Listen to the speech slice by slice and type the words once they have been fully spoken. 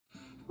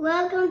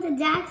Welcome to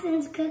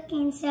Jackson's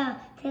Cooking Show.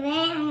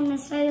 Today I'm going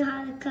to show you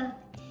how to cook.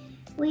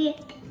 We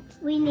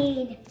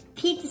need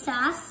pizza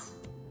sauce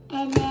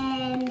and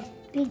then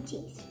big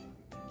cheese.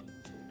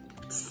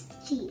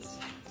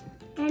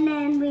 And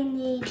then we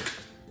need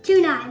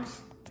 2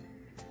 knives.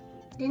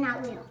 They're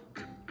not real.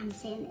 I'm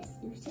saying this.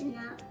 You should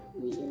not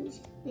use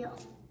real.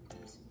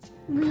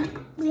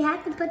 We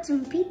have to put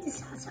some pizza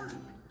sauce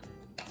on.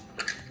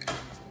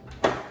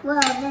 Well,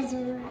 that's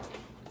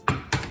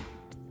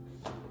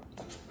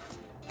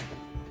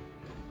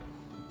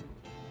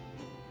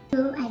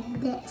go like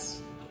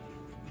this.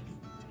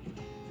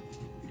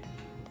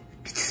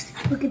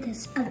 Look at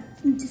this.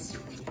 Next,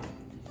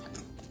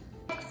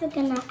 we're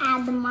gonna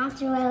add the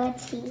mozzarella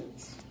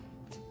cheese.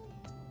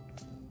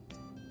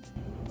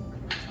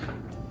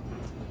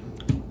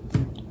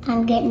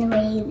 I'm getting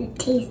ready to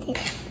taste it.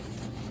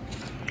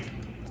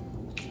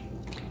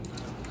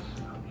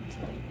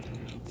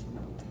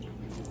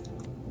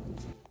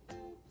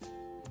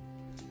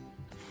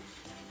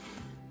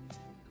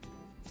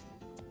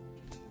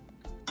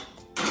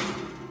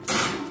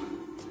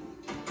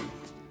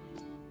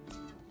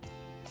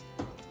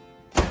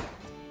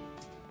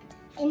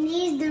 And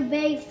these are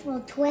baked for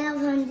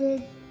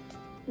 1,200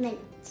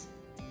 minutes.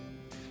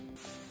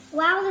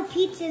 While the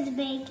pizza is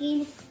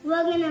baking,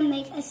 we're gonna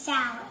make a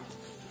salad.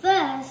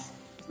 First,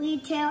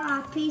 we tear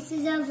our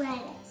pieces of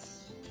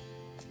lettuce.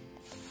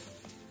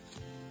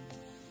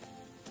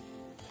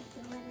 Take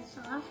the lettuce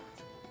off.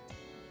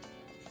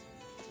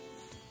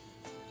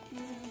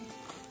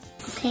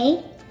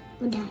 Okay,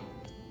 we're done.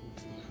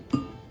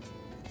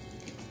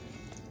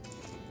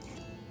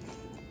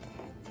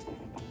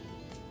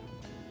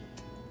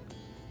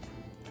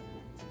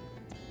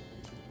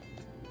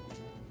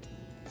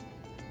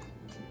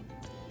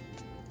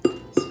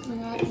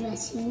 That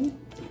dressing.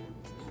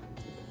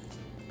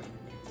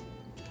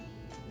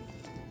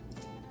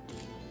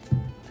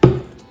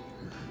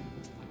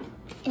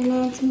 And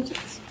then some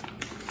cheese.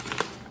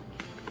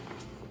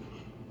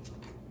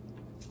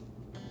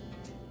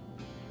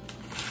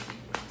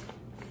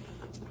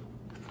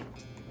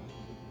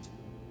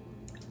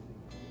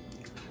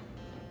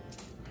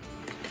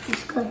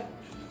 It's good.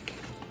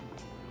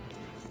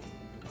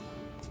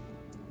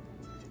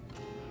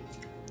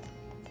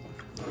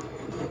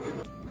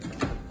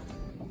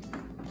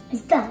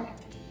 It's done.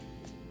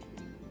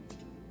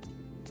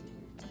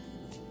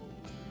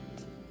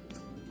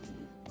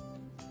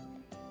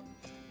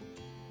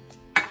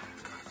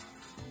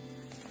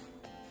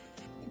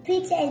 The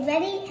pizza is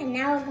ready, and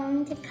now we're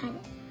going to cut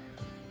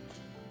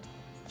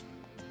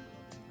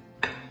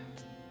it.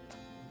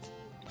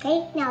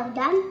 Okay, now we're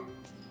done.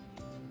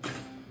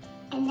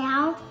 And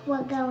now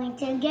we're going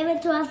to give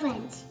it to our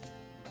friends.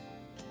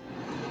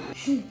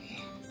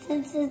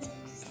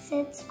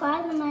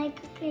 Subscribe to my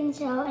cooking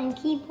show and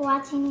keep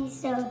watching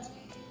these shows.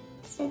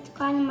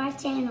 Subscribe to my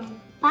channel.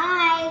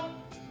 Bye!